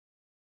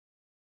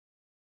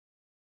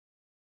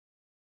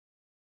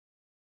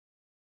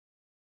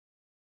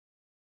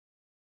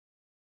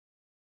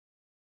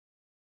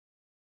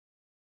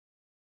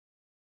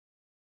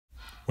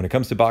When it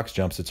comes to box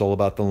jumps, it's all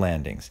about the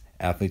landings.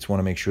 Athletes want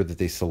to make sure that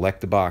they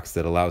select a box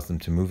that allows them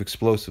to move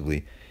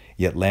explosively,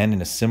 yet land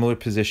in a similar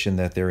position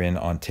that they're in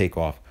on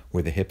takeoff,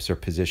 where the hips are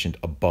positioned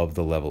above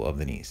the level of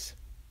the knees.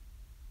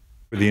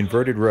 For the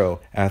inverted row,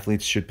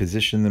 athletes should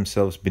position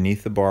themselves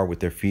beneath the bar with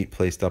their feet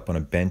placed up on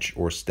a bench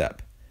or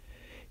step.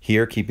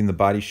 Here, keeping the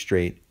body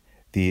straight,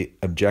 the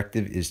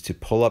objective is to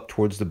pull up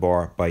towards the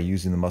bar by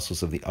using the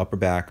muscles of the upper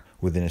back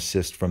with an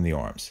assist from the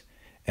arms.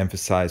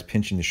 Emphasize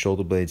pinching the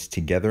shoulder blades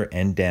together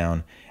and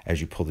down as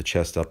you pull the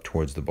chest up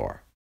towards the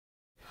bar.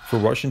 For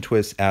Russian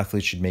twists,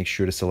 athletes should make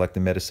sure to select a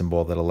medicine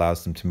ball that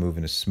allows them to move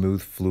in a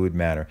smooth, fluid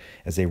manner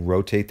as they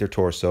rotate their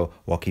torso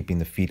while keeping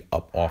the feet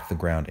up off the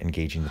ground,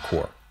 engaging the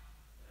core.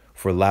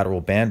 For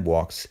lateral band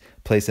walks,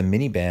 place a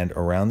mini band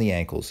around the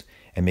ankles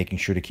and making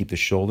sure to keep the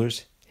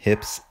shoulders,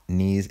 hips,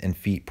 knees, and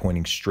feet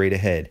pointing straight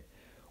ahead.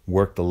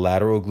 Work the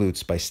lateral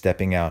glutes by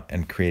stepping out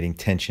and creating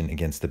tension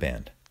against the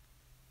band.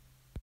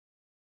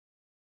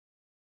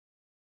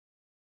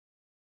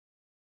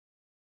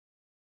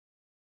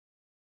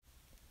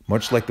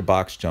 Much like the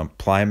box jump,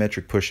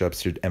 plyometric push-ups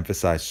should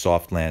emphasize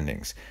soft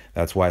landings.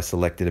 That's why I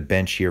selected a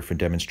bench here for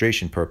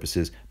demonstration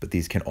purposes, but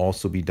these can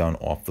also be done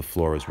off the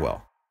floor as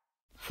well.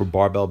 For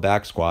barbell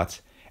back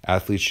squats,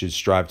 athletes should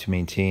strive to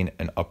maintain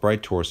an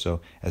upright torso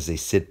as they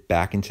sit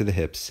back into the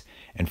hips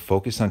and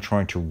focus on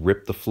trying to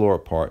rip the floor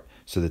apart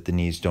so that the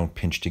knees don't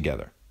pinch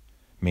together.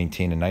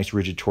 Maintain a nice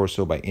rigid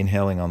torso by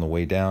inhaling on the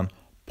way down,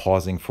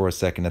 pausing for a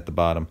second at the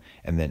bottom,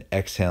 and then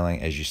exhaling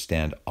as you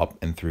stand up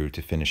and through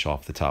to finish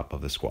off the top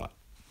of the squat.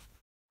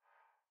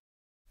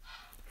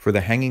 For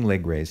the hanging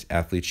leg raise,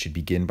 athletes should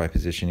begin by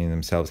positioning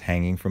themselves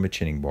hanging from a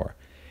chinning bar,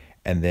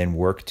 and then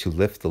work to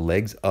lift the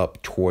legs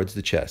up towards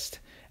the chest,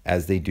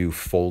 as they do,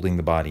 folding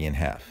the body in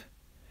half.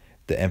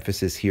 The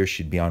emphasis here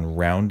should be on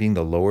rounding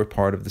the lower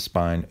part of the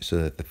spine so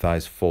that the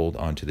thighs fold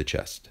onto the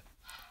chest.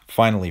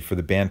 Finally, for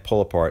the band pull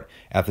apart,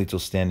 athletes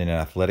will stand in an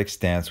athletic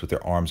stance with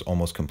their arms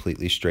almost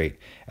completely straight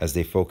as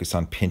they focus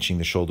on pinching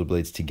the shoulder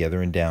blades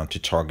together and down to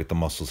target the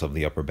muscles of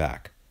the upper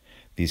back.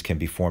 These can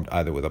be formed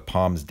either with a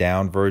palms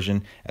down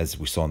version, as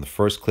we saw in the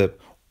first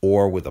clip,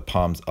 or with a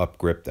palms up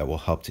grip that will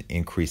help to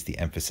increase the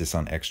emphasis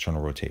on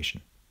external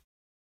rotation.